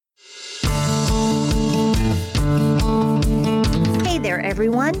there,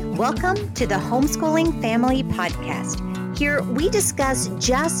 everyone. Welcome to the Homeschooling Family Podcast. Here, we discuss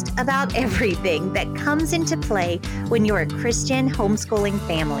just about everything that comes into play when you're a Christian homeschooling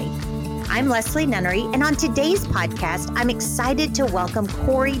family. I'm Leslie Nunnery, and on today's podcast, I'm excited to welcome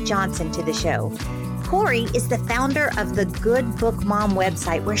Corey Johnson to the show. Corey is the founder of the Good Book Mom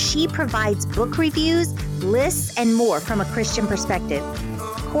website, where she provides book reviews, lists, and more from a Christian perspective.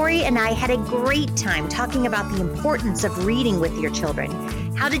 Corey and I had a great time talking about the importance of reading with your children,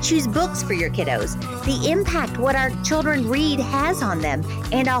 how to choose books for your kiddos, the impact what our children read has on them,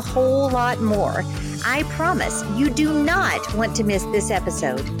 and a whole lot more. I promise you do not want to miss this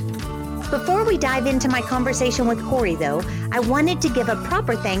episode. Before we dive into my conversation with Corey, though, I wanted to give a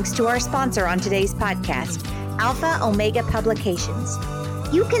proper thanks to our sponsor on today's podcast, Alpha Omega Publications.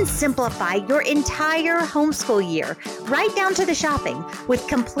 You can simplify your entire homeschool year, right down to the shopping, with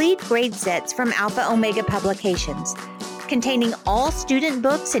complete grade sets from Alpha Omega Publications. Containing all student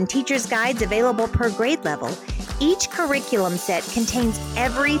books and teacher's guides available per grade level, each curriculum set contains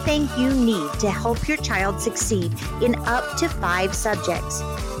everything you need to help your child succeed in up to 5 subjects.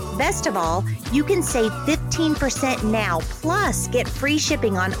 Best of all, you can save 15% now, plus get free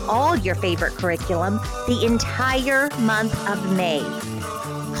shipping on all your favorite curriculum the entire month of May.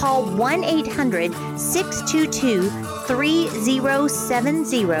 Call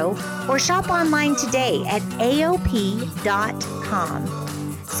 1-800-622-3070 or shop online today at aop.com.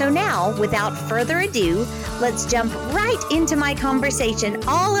 So now, without further ado, let's jump right into my conversation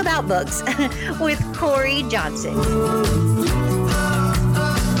all about books with Corey Johnson.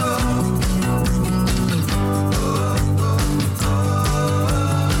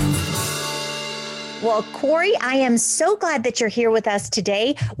 Well, Corey, I am so glad that you're here with us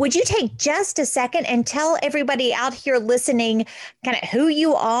today. Would you take just a second and tell everybody out here listening kind of who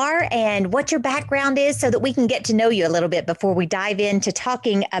you are and what your background is so that we can get to know you a little bit before we dive into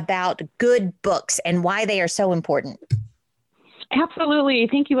talking about good books and why they are so important? Absolutely.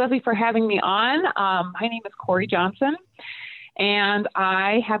 Thank you, Leslie, for having me on. My name is Corey Johnson, and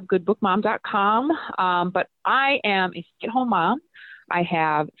I have goodbookmom.com, but I am a stay-at-home mom. I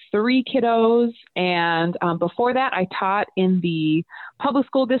have 3 kiddos, and before that, I taught in the public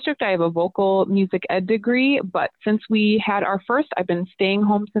school district. I have a vocal music ed degree, but since we had our first, I've been staying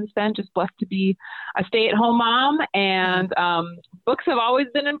home since then, just blessed to be a stay-at-home mom, and books have always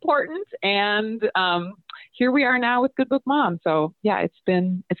been important, and here we are now with Good Book Mom. So yeah, it's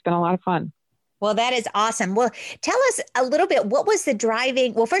been a lot of fun. Well, that is awesome. Well, tell us a little bit, what was the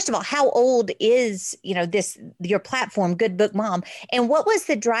driving, well, first of all, how old is, your platform, Good Book Mom, and what was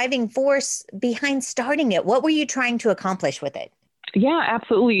the driving force behind starting it? What were you trying to accomplish with it? Yeah,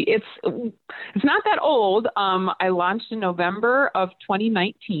 absolutely. It's not that old. I launched in November of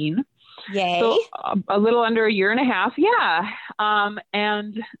 2019. Yay. So a little under a year and a half. Yeah.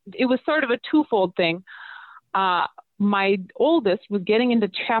 And it was sort of a twofold thing. My oldest was getting into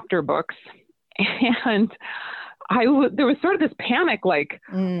chapter books. And there was sort of this panic,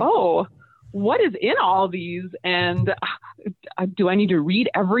 oh, what is in all these? And do I need to read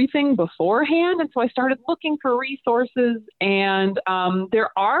everything beforehand? And so I started looking for resources, and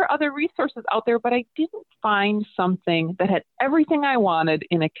there are other resources out there, but I didn't find something that had everything I wanted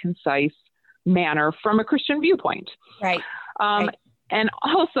in a concise manner from a Christian viewpoint. Right. Right. And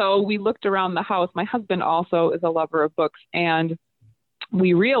also we looked around the house. My husband also is a lover of books, and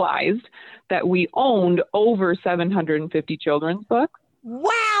we realized that we owned over 750 children's books.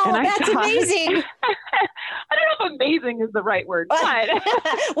 Wow, that's amazing. I don't know if amazing is the right word, but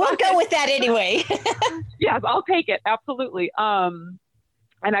we'll go with that anyway. Yes, I'll take it. Absolutely. And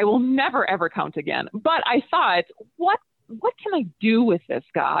I will never, ever count again. But I thought, what can I do with this,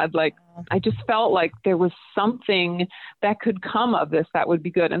 God? I just felt like there was something that could come of this that would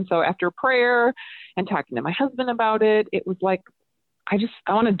be good. And so after prayer and talking to my husband about it, it was like, I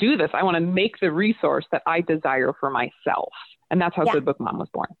want to do this. I want to make the resource that I desire for myself. And that's how Good Book Mom was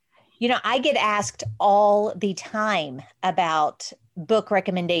born. I get asked all the time about book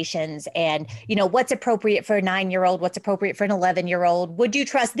recommendations and, what's appropriate for a 9-year-old, what's appropriate for an 11-year-old. Would you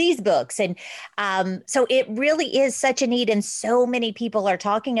trust these books? And so it really is such a need, and so many people are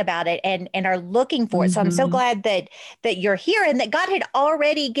talking about it and are looking for it. So I'm so glad that you're here and that God had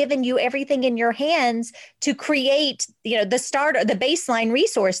already given you everything in your hands to create, the start or the baseline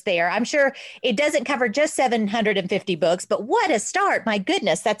resource there. I'm sure it doesn't cover just 750 books, but what a start. My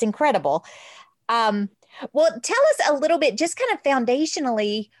goodness, that's incredible. Well, tell us a little bit, just kind of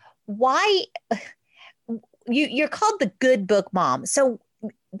foundationally, why you're called the Good Book Mom. So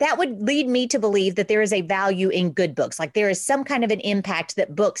that would lead me to believe that there is a value in good books. Like there is some kind of an impact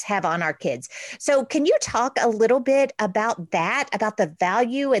that books have on our kids. So can you talk a little bit about that, about the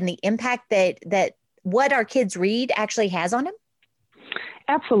value and the impact that what our kids read actually has on them?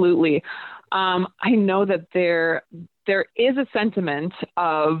 Absolutely. I know that there is a sentiment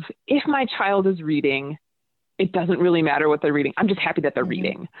of, if my child is reading, it doesn't really matter what they're reading. I'm just happy that they're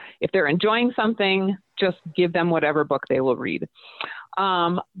reading. If they're enjoying something, just give them whatever book they will read.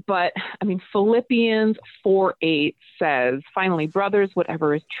 But I mean, Philippians 4:8 says, finally, brothers,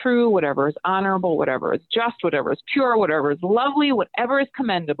 whatever is true, whatever is honorable, whatever is just, whatever is pure, whatever is lovely, whatever is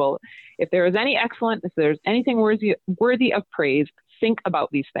commendable, if there is any excellence, if there's anything worthy of praise, think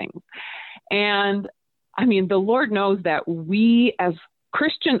about these things. And I mean, the Lord knows that we as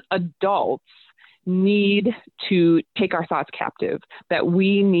Christian adults need to take our thoughts captive, that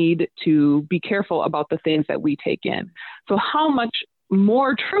we need to be careful about the things that we take in. So how much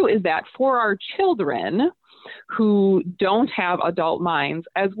more true is that for our children who don't have adult minds,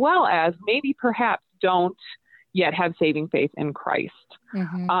 as well as maybe perhaps don't yet have saving faith in Christ?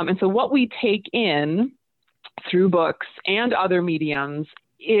 And so what we take in through books and other mediums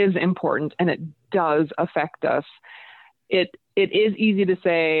is important, and it does affect us. It is easy to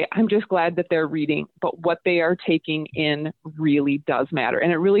say, I'm just glad that they're reading, but what they are taking in really does matter.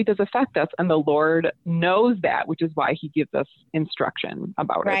 And it really does affect us. And the Lord knows that, which is why he gives us instruction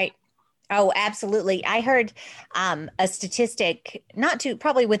about it. Right. Oh, absolutely. I heard a statistic,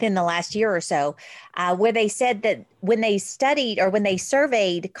 probably within the last year or so, where they said that when they studied or when they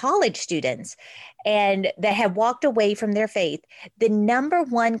surveyed college students and that have walked away from their faith, the number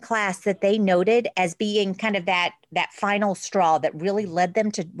one class that they noted as being kind of that final straw that really led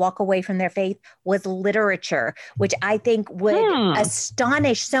them to walk away from their faith was literature, which I think would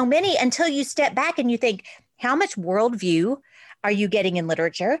astonish so many until you step back and you think, how much worldview are you getting in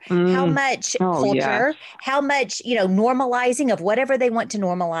literature? How much culture, how much, normalizing of whatever they want to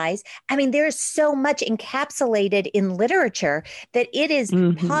normalize. I mean, there's so much encapsulated in literature that it is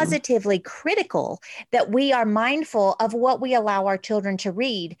positively critical that we are mindful of what we allow our children to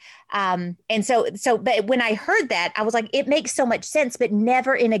read. But when I heard that, I was like, it makes so much sense, but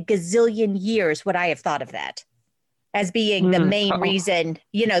never in a gazillion years would I have thought of that as being the main reason,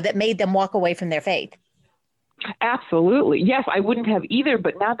 that made them walk away from their faith. Absolutely. Yes, I wouldn't have either.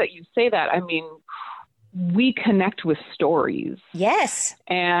 But now that you say that, I mean, we connect with stories. Yes.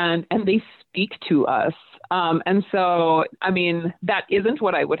 And they speak to us. And so, I mean, that isn't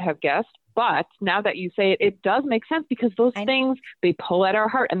what I would have guessed. But now that you say it, it does make sense because those things, they pull at our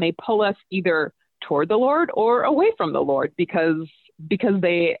heart and they pull us either toward the Lord or away from the Lord because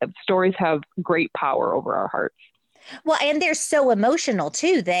stories have great power over our hearts. Well, and they're so emotional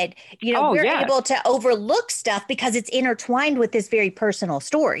too that, we're able to overlook stuff because it's intertwined with this very personal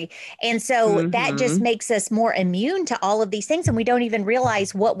story. And so that just makes us more immune to all of these things. And we don't even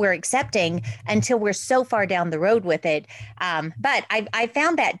realize what we're accepting until we're so far down the road with it. But I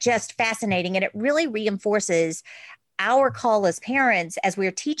found that just fascinating. And it really reinforces our call as parents, as we're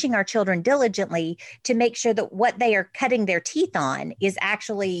teaching our children diligently, to make sure that what they are cutting their teeth on is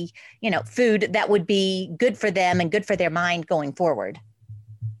actually, food that would be good for them and good for their mind going forward.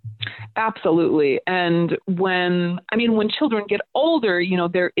 Absolutely. And when children get older,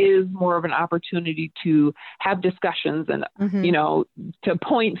 there is more of an opportunity to have discussions and, to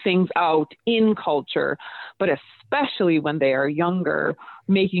point things out in culture, but especially when they are younger,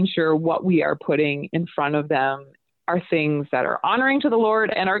 making sure what we are putting in front of them are things that are honoring to the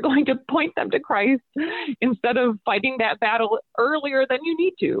Lord and are going to point them to Christ instead of fighting that battle earlier than you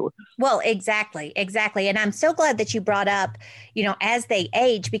need to. Well, exactly. And I'm so glad that you brought up, as they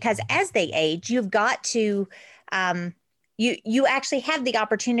age, because as they age, you've got to, you actually have the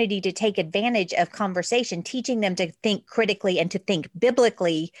opportunity to take advantage of conversation, teaching them to think critically and to think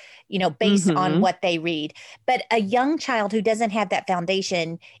biblically, based on what they read. But a young child who doesn't have that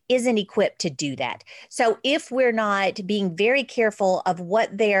foundation isn't equipped to do that. So if we're not being very careful of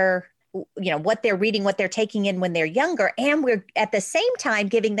what they're reading, what they're taking in when they're younger, and we're at the same time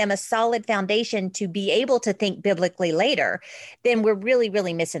giving them a solid foundation to be able to think biblically later, then we're really,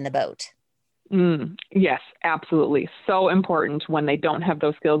 really missing the boat. Yes, absolutely. So important when they don't have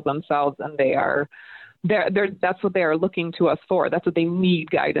those skills themselves and that's what they are looking to us for. That's what they need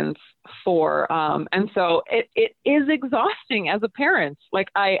guidance for. And so it is exhausting as a parent. Like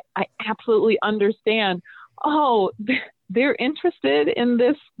I absolutely understand. Oh, they're interested in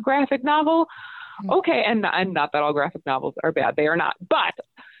this graphic novel. Okay. And not that all graphic novels are bad. They are not, but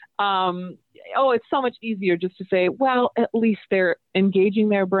it's so much easier just to say, well, at least they're engaging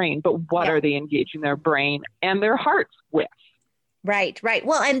their brain. But what are they engaging their brain and their hearts with? Right, right.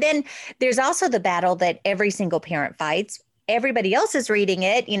 Well, and then there's also the battle that every single parent fights. Everybody else is reading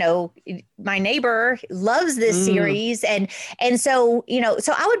it. My neighbor loves this Mm. series. And so,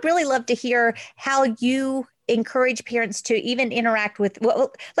 so I would really love to hear how you encourage parents to even interact with,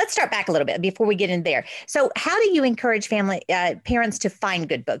 well, let's start back a little bit before we get in there. So how do you encourage parents to find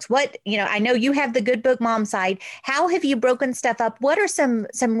good books? I know you have the Good Book Mom side. How have you broken stuff up? What are some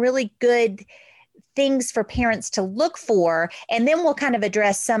really good things for parents to look for? And then we'll kind of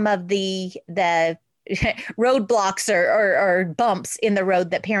address some of the roadblocks or bumps in the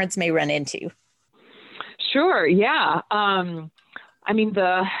road that parents may run into. Sure. Yeah. I mean,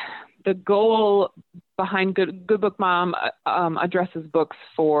 the goal behind Good Book Mom addresses books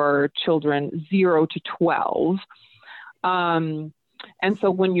for children 0 to 12. And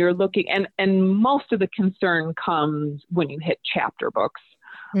so when you're looking, and most of the concern comes when you hit chapter books,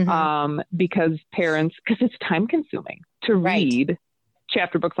 because it's time consuming to read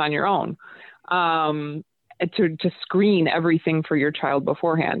chapter books on your own, to screen everything for your child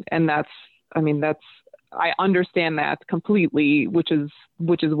beforehand. And I understand that completely, which is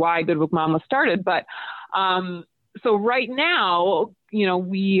why Good Book Mom was started. But so right now,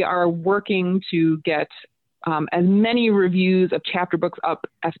 we are working to get as many reviews of chapter books up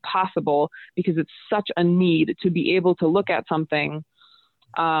as possible, because it's such a need to be able to look at something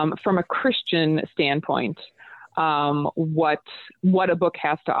from a Christian standpoint, what a book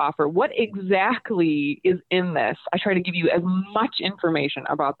has to offer, what exactly is in this. I try to give you as much information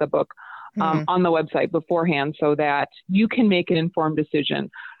about the book on the website beforehand so that you can make an informed decision.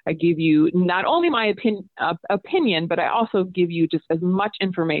 I give you not only my opinion, but I also give you just as much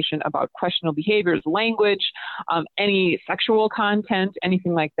information about questionable behaviors, language, any sexual content,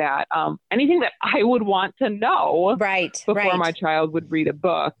 anything like that. Anything that I would want to know before my child would read a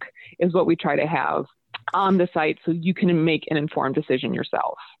book is what we try to have on the site so you can make an informed decision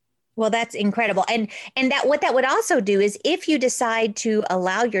yourself. Well, that's incredible. And that what that would also do is if you decide to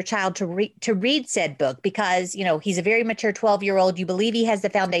allow your child to read said book, because, he's a very mature 12-year-old, you believe he has the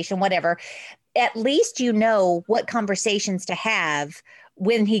foundation, whatever, at least you know what conversations to have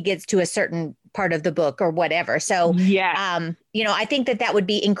when he gets to a certain part of the book or whatever. So, I think that would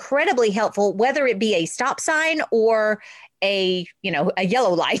be incredibly helpful, whether it be a stop sign or a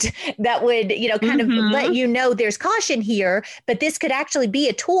yellow light that would, kind of let you know there's caution here, but this could actually be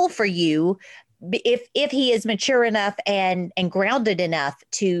a tool for you if he is mature enough and grounded enough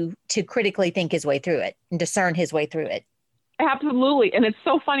to critically think his way through it and discern his way through it. Absolutely. And it's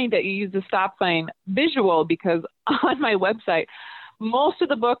so funny that you use the stop sign visual, because on my website, most of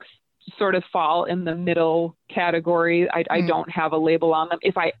the books sort of fall in the middle category. I don't have a label on them.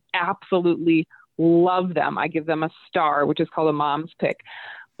 If I absolutely love them, I give them a star, which is called a mom's pick.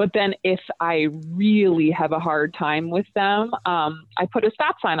 But then if I really have a hard time with them, I put a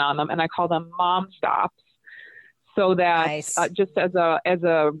stop sign on them and I call them mom stops, so that just as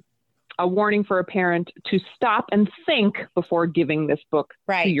a warning for a parent to stop and think before giving this book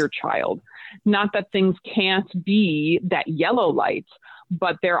to your child. Not that things can't be that yellow light,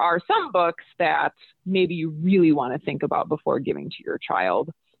 but there are some books that maybe you really want to think about before giving to your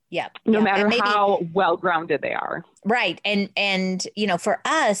child. Yeah. No matter how well-grounded they are. Right. And, for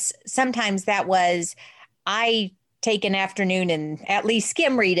us, sometimes that was, I take an afternoon and at least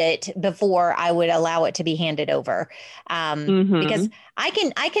skim read it before I would allow it to be handed over. Because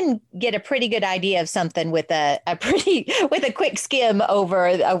I can get a pretty good idea of something with a quick skim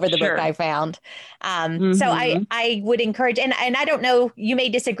over the book I found. So I would encourage, and I don't know, you may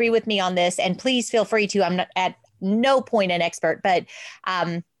disagree with me on this, and please feel free to. I'm not at no point an expert, but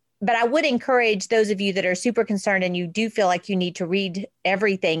I would encourage those of you that are super concerned and you do feel like you need to read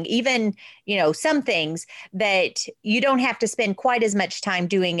everything, even, some things, that you don't have to spend quite as much time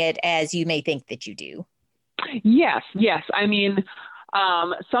doing it as you may think that you do. Yes. I mean,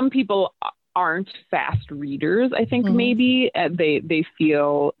 some people aren't fast readers. I think maybe they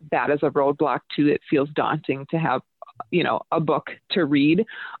feel that as a roadblock too. It feels daunting to have a book to read.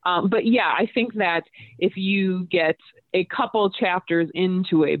 But yeah, I think that if you get a couple chapters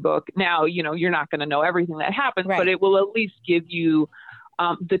into a book, now, you're not going to know everything that happens, but it will at least give you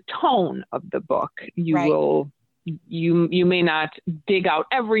the tone of the book. You may not dig out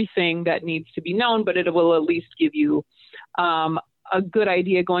everything that needs to be known, but it will at least give you a good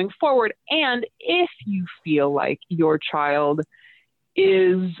idea going forward. And if you feel like your child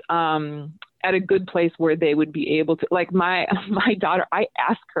is at a good place where they would be able to, like my daughter, I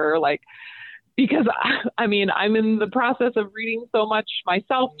ask her, because I'm in the process of reading so much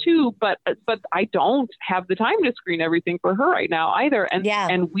myself too, but I don't have the time to screen everything for her right now either.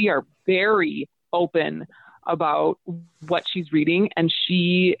 And we are very open about what she's reading. And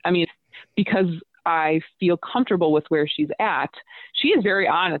because I feel comfortable with where she's at, she is very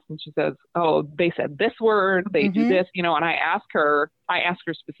honest, and she says, oh, they said this word, they do this, and I ask her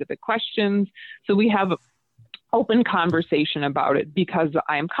specific questions. So we have open conversation about it because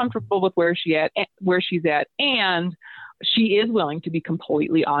I am comfortable with where she's at, and she is willing to be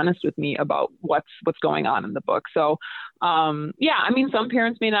completely honest with me about what's going on in the book. So, some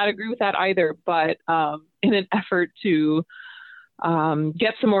parents may not agree with that either, but in an effort to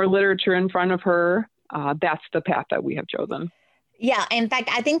get some more literature in front of her, that's the path that we have chosen. Yeah. In fact,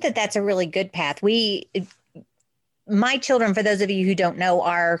 I think that that's a really good path. My children, for those of you who don't know,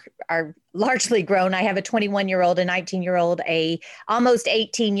 are largely grown. I have a 21-year-old, a 19-year-old, a almost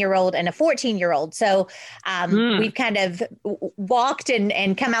 18-year-old, and a 14-year-old. So we've kind of walked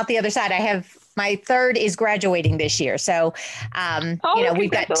and come out the other side. My third is graduating this year. So,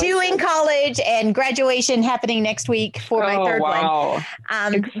 we've got 2 in college and graduation happening next week for my third one.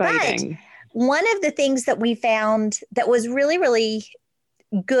 Exciting. But one of the things that we found that was really, really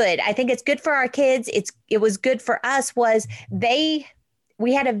good, I think it's good for our kids, it was good for us, was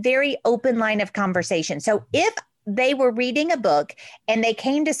we had a very open line of conversation. So if they were reading a book and they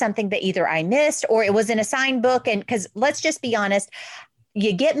came to something that either I missed or it was an assigned book, and because let's just be honest,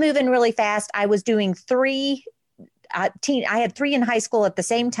 you get moving really fast. I was doing 3 I had 3 in high school at the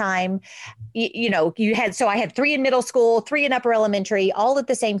same time. I had 3 in middle school, 3 in upper elementary, all at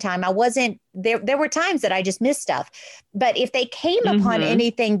the same time. I wasn't there. There were times that I just missed stuff, but if they came upon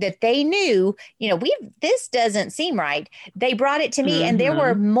anything that they knew, this doesn't seem right, they brought it to me. And there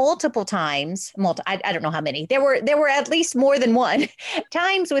were multiple times, I don't know how many, there were at least more than one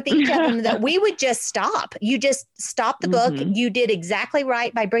times with each of them that we would just stop. You just stop the book. You did exactly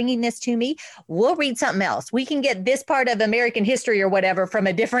right by bringing this to me. We'll read something else. We can get this part of American history or whatever from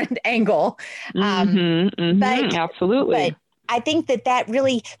a different angle. Absolutely. But I think that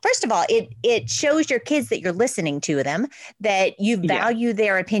really, first of all, it shows your kids that you're listening to them, that you value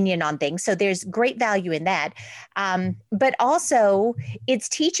their opinion on things. So there's great value in that. But also it's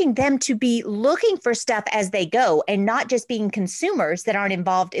teaching them to be looking for stuff as they go and not just being consumers that aren't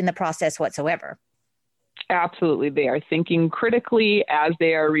involved in the process whatsoever. Absolutely. They are thinking critically as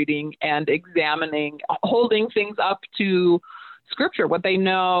they are reading and examining, holding things up to Scripture, what they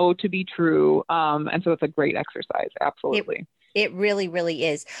know to be true. And so it's a great exercise. Absolutely. It really, really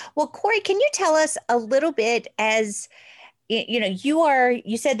is. Well, Corey, can you tell us a little bit, as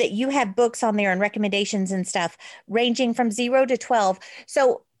you said that you have books on there and recommendations and stuff ranging from 0 to 12.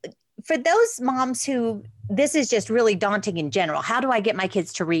 So for those moms who this is just really daunting in general, how do I get my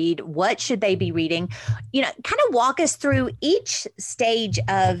kids to read? What should they be reading? Kind of walk us through each stage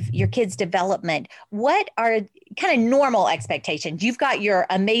of your kids' development. What are kind of normal expectations? You've got your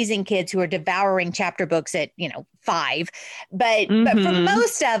amazing kids who are devouring chapter books at, 5, but for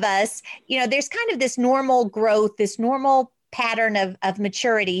most of us, there's kind of this normal growth, this normal pattern of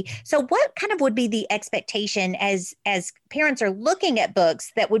maturity. So what kind of would be the expectation as parents are looking at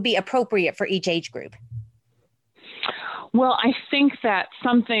books that would be appropriate for each age group? Well, I think that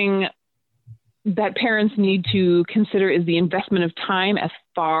something that parents need to consider is the investment of time as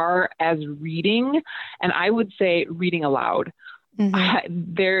far as reading. And I would say reading aloud.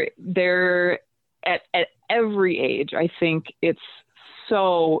 They're at every age, I think it's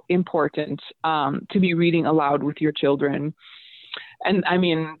so important to be reading aloud with your children. And I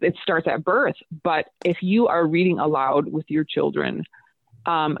mean, it starts at birth, but if you are reading aloud with your children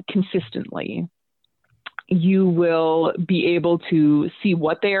consistently, you will be able to see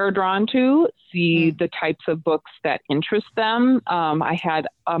what they are drawn to, see the types of books that interest them. I had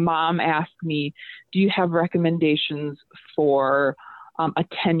a mom ask me, do you have recommendations for a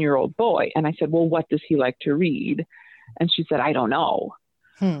 10-year-old boy? And I said, well, what does he like to read? And she said, I don't know.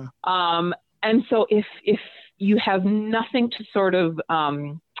 And so if you have nothing to sort of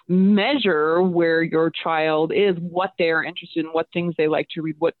measure where your child is, what they're interested in, what things they like to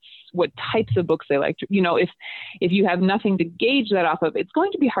read, what types of books they like to, if you have nothing to gauge that off of, it's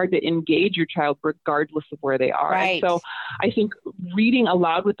going to be hard to engage your child regardless of where they are. Right. And so I think reading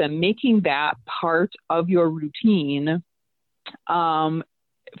aloud with them, making that part of your routine from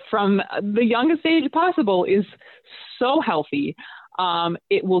the youngest age possible is so healthy.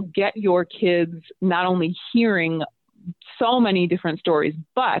 It will get your kids not only hearing so many different stories,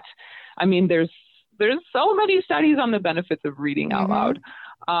 but I mean, there's so many studies on the benefits of reading out loud.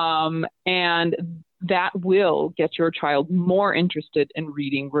 And that will get your child more interested in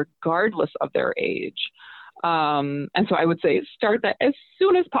reading regardless of their age. And so I would say start that as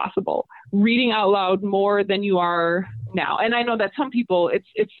soon as possible, reading out loud more than you are now. And I know that some people,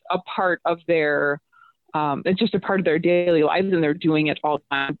 it's a part of their it's just a part of their daily lives and they're doing it all the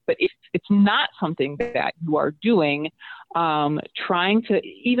time. But if it's not something that you are doing, trying to,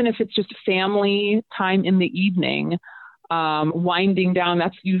 even if it's just family time in the evening, winding down,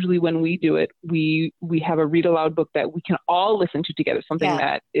 that's usually when we do it. We have a read aloud book that we can all listen to together, something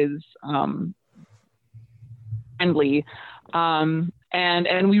that is friendly.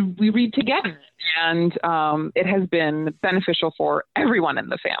 And we read together, and it has been beneficial for everyone in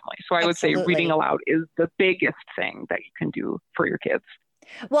the family. So I would say reading aloud is the biggest thing that you can do for your kids.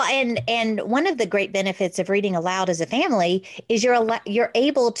 Well, and one of the great benefits of reading aloud as a family is you're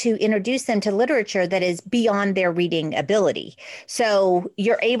able to introduce them to literature that is beyond their reading ability. So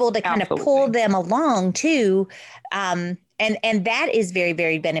you're able to kind of pull them along too. And that is very,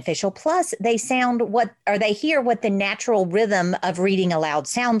 very beneficial. Plus, they hear what the natural rhythm of reading aloud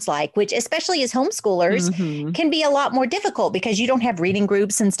sounds like, which, especially as homeschoolers, can be a lot more difficult because you don't have reading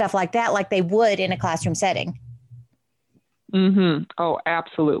groups and stuff like that, like they would in a classroom setting. Oh,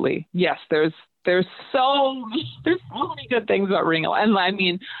 absolutely. Yes, there's so many good things about reading aloud. And I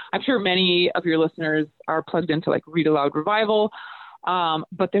mean, I'm sure many of your listeners are plugged into like Read Aloud Revival,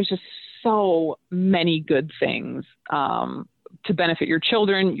 but there's just so many good things to benefit your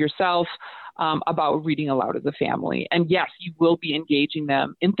children, yourself, about reading aloud as a family. And yes, you will be engaging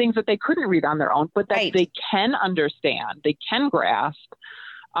them in things that they couldn't read on their own, but that they can understand, they can grasp,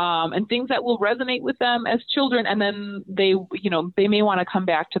 and things that will resonate with them as children. And then they may want to come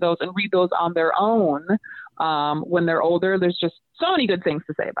back to those and read those on their own when they're older. There's just so many good things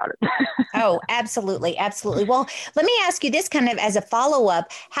to say about it. Oh, absolutely. Absolutely. Well, let me ask you this kind of as a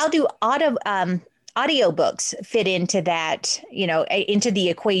follow-up. How do audiobooks fit into that, into the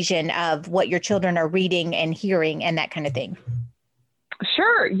equation of what your children are reading and hearing and that kind of thing?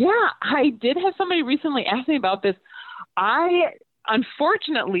 Sure. Yeah. I did have somebody recently ask me about this. I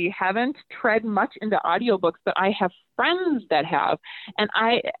unfortunately haven't tread much into audiobooks, but I have friends that have, and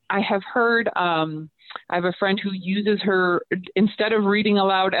I have heard, I have a friend who uses her, instead of reading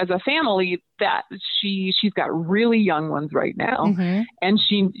aloud as a family, that she's got really young ones right now. And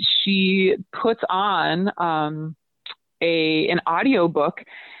she puts on, an audiobook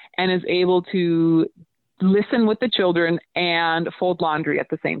and is able to listen with the children and fold laundry at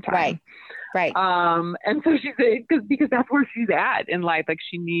the same time. Right. And so because that's where she's at in life. Like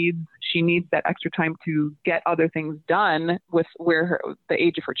she needs that extra time to get other things done with the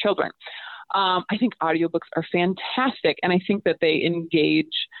age of her children. I think audiobooks are fantastic. And I think that they engage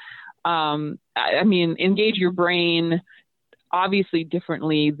your brain obviously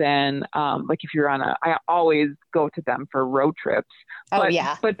differently than, like if you're I always go to them for road trips.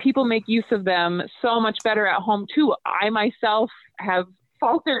 But people make use of them so much better at home too. I myself have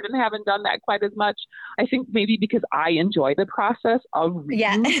faltered and haven't done that quite as much. I think maybe because I enjoy the process of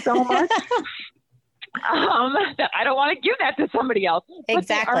reading so much that I don't want to give that to somebody else. But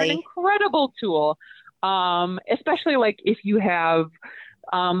they are an incredible tool, especially like if you have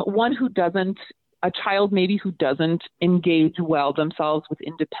a child maybe who doesn't engage well themselves with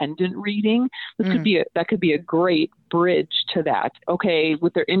independent reading. That could be a great bridge to that. Okay,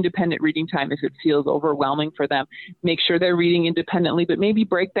 with their independent reading time, if it feels overwhelming for them, make sure they're reading independently, but maybe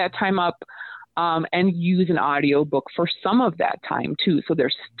break that time up and use an audiobook for some of that time too. So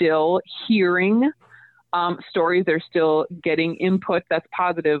they're still hearing stories, they're still getting input that's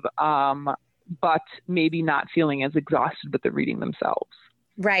positive, but maybe not feeling as exhausted with the reading themselves.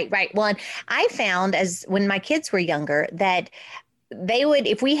 Right. Well, and I found when my kids were younger that they would,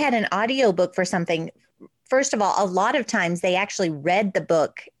 if we had an audiobook for something, first of all, a lot of times they actually read the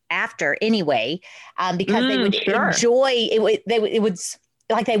book after anyway, because they would enjoy it. It would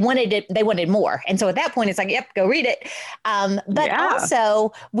like they wanted more. And so at that point, it's like, yep, go read it. But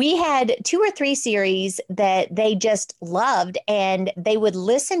also we had 2 or 3 series that they just loved, and they would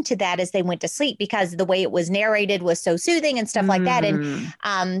listen to that as they went to sleep because the way it was narrated was so soothing and stuff like that.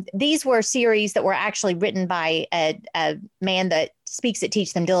 And these were series that were actually written by a man that speaks at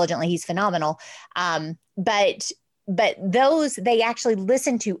Teach Them Diligently. He's phenomenal. But those they actually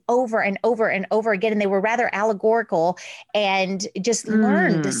listened to over and over and over again, and they were rather allegorical and just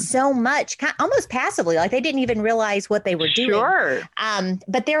learned so much, almost passively, like they didn't even realize what they were doing. Sure.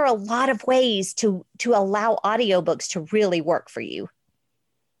 But there are a lot of ways to allow audiobooks to really work for you.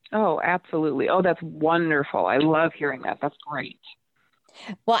 Oh, absolutely. Oh, that's wonderful. I love hearing that. That's great.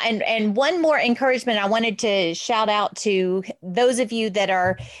 Well, and one more encouragement I wanted to shout out to those of you that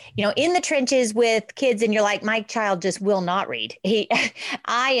are, in the trenches with kids and you're like, my child just will not read.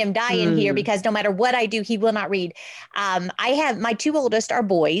 I am dying here because no matter what I do, he will not read. I have my two oldest are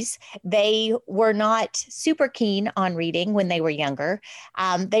boys. They were not super keen on reading when they were younger.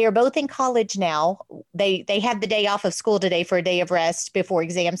 They are both in college now. They had the day off of school today for a day of rest before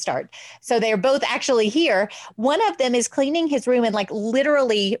exams start. So they're both actually here. One of them is cleaning his room and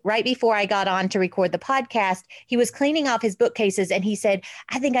literally right before I got on to record the podcast, he was cleaning off his bookcases and he said,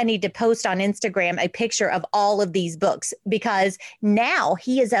 I think I need to post on Instagram a picture of all of these books because now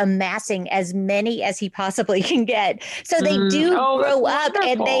he is amassing as many as he possibly can get. So they do grow up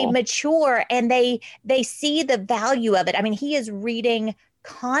and they mature and they see the value of it. I mean, he is reading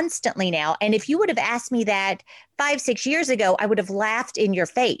constantly now. And if you would have asked me that 5-6 years ago, I would have laughed in your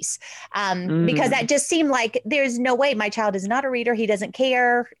face because that just seemed like there's no way my child is not a reader. He doesn't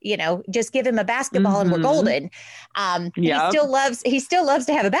care, just give him a basketball and we're golden. He still loves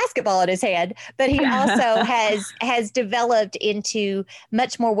to have a basketball in his hand, but he also has developed into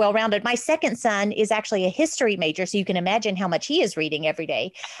much more well-rounded. My second son is actually a history major. So you can imagine how much he is reading every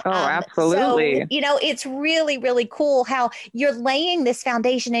day. Oh, absolutely. So, it's really, really cool how you're laying this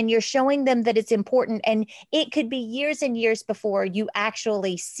foundation and you're showing them that it's important. And it could be years and years before you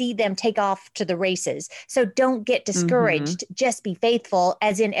actually see them take off to the races. So don't get discouraged. Just be faithful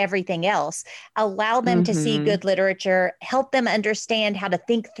as in everything else. Allow them to see good literature, help them understand how to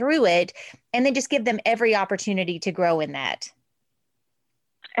think through it, and then just give them every opportunity to grow in that.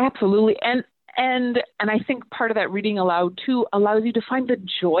 Absolutely. And I think part of that reading aloud too allows you to find the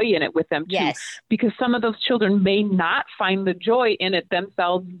joy in it with them too. Yes. Because some of those children may not find the joy in it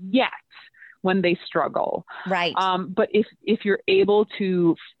themselves yet when they struggle. Right. But if you're able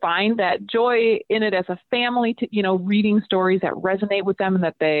to find that joy in it as a family, to, reading stories that resonate with them and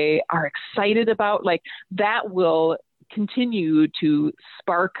that they are excited about, that will continue to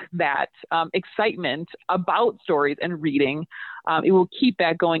spark that excitement about stories and reading. It will keep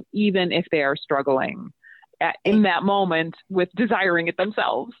that going even if they are struggling in that moment with desiring it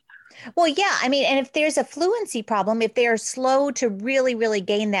themselves. Well, yeah. I mean, and if there's a fluency problem, if they're slow to really, really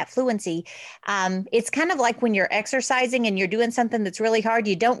gain that fluency, it's kind of like when you're exercising and you're doing something that's really hard,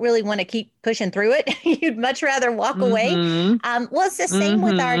 you don't really want to keep pushing through it. You'd much rather walk away. Well, it's the same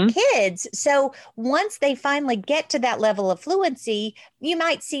with our kids. So once they finally get to that level of fluency, you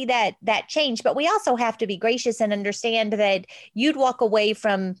might see that change. But we also have to be gracious and understand that you'd walk away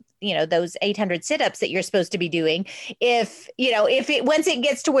from those 800 sit-ups that you're supposed to be doing. If once it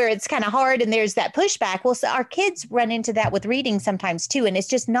gets to where it's kind of hard and there's that pushback, well, so our kids run into that with reading sometimes too. And it's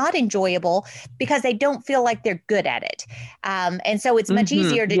just not enjoyable because they don't feel like they're good at it. And so it's much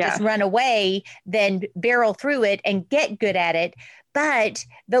easier to just run away than barrel through it and get good at it. But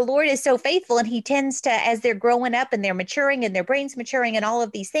the Lord is so faithful, and he tends to, as they're growing up and they're maturing and their brain's maturing and all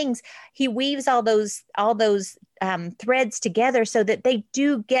of these things, he weaves all those threads together so that they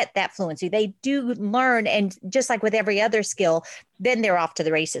do get that fluency. They do learn. And just like with every other skill, then they're off to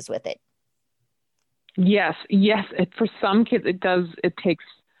the races with it. Yes. For some kids, it takes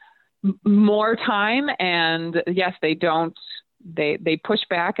more time, and yes, they push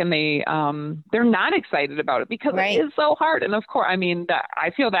back and they're not excited about it because it is so hard. And of course, I mean, I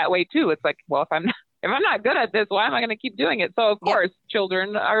feel that way too. It's like, well, if I'm not good at this, why am I going to keep doing it? So of course,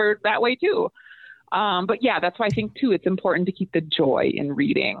 children are that way too. But yeah, that's why I think too, it's important to keep the joy in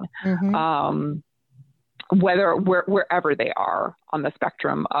reading, wherever they are on the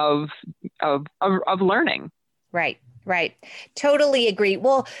spectrum of learning. Right. Totally agree.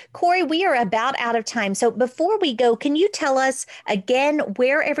 Well, Corey, we are about out of time. So before we go, can you tell us again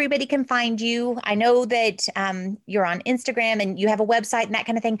where everybody can find you? I know that you're on Instagram and you have a website and that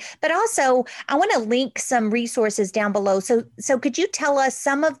kind of thing, but also I want to link some resources down below. So could you tell us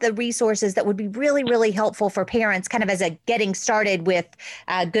some of the resources that would be really, really helpful for parents, kind of as a getting started with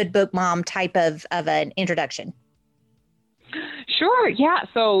a Good Book Mom type of an introduction? Sure. Yeah.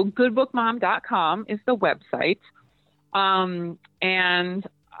 So goodbookmom.com is the website. And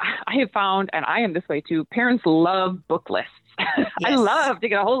I have found, and I am this way too, parents love book lists. Yes. I love to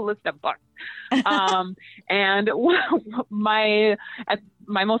get a whole list of books. And my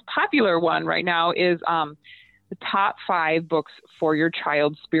most popular one right now is the top 5 books for your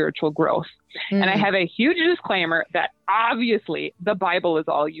child's spiritual growth. And I have a huge disclaimer that obviously the Bible is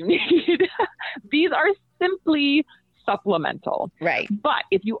all you need. These are simply supplemental. Right. But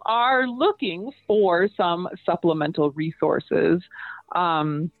if you are looking for some supplemental resources,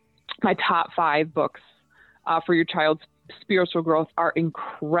 my top 5 books for your child's spiritual growth are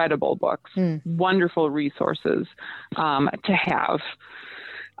incredible books, wonderful resources to have.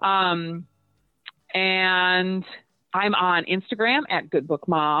 And I'm on Instagram at Good Book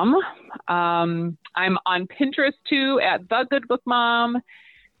Mom. I'm on Pinterest too at The Good Book Mom.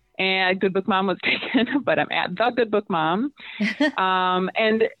 And Good Book Mom was taken, but I'm at The Good Book Mom.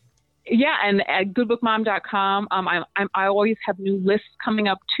 And at goodbookmom.com, I always have new lists coming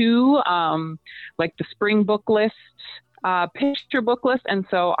up too, like the spring book list, picture book list. And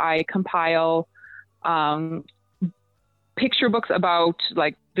so I compile picture books about,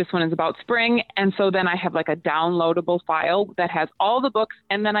 like, this one is about spring. And so then I have like a downloadable file that has all the books.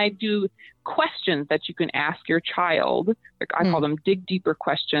 And then I do questions that you can ask your child. Like, I call them dig deeper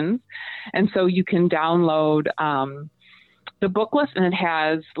questions. And so you can download the book list, and it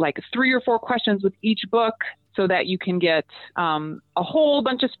has like 3 or 4 questions with each book, so that you can get a whole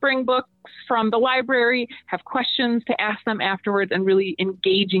bunch of spring books from the library, have questions to ask them afterwards, and really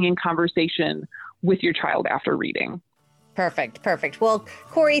engaging in conversation with your child after reading. Perfect. Well,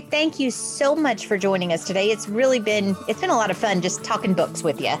 Corey, thank you so much for joining us today. It's been a lot of fun just talking books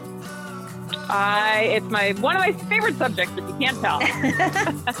with you. It's one of my favorite subjects, if you can't tell.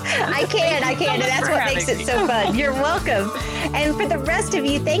 I can. And that's what makes it so fun. You're welcome. And for the rest of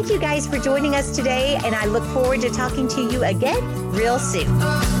you, thank you guys for joining us today. And I look forward to talking to you again real soon.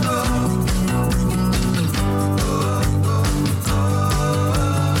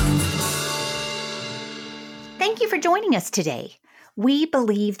 Thank you for joining us today. We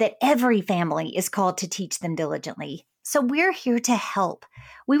believe that every family is called to teach them diligently, so we're here to help.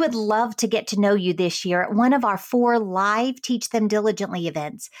 We would love to get to know you this year at one of our 4 live Teach Them Diligently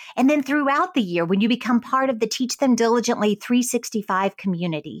events, and then throughout the year when you become part of the Teach Them Diligently 365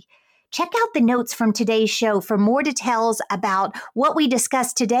 community. Check out the notes from today's show for more details about what we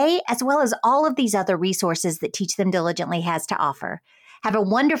discussed today, as well as all of these other resources that Teach Them Diligently has to offer. Have a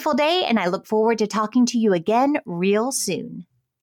wonderful day, and I look forward to talking to you again real soon.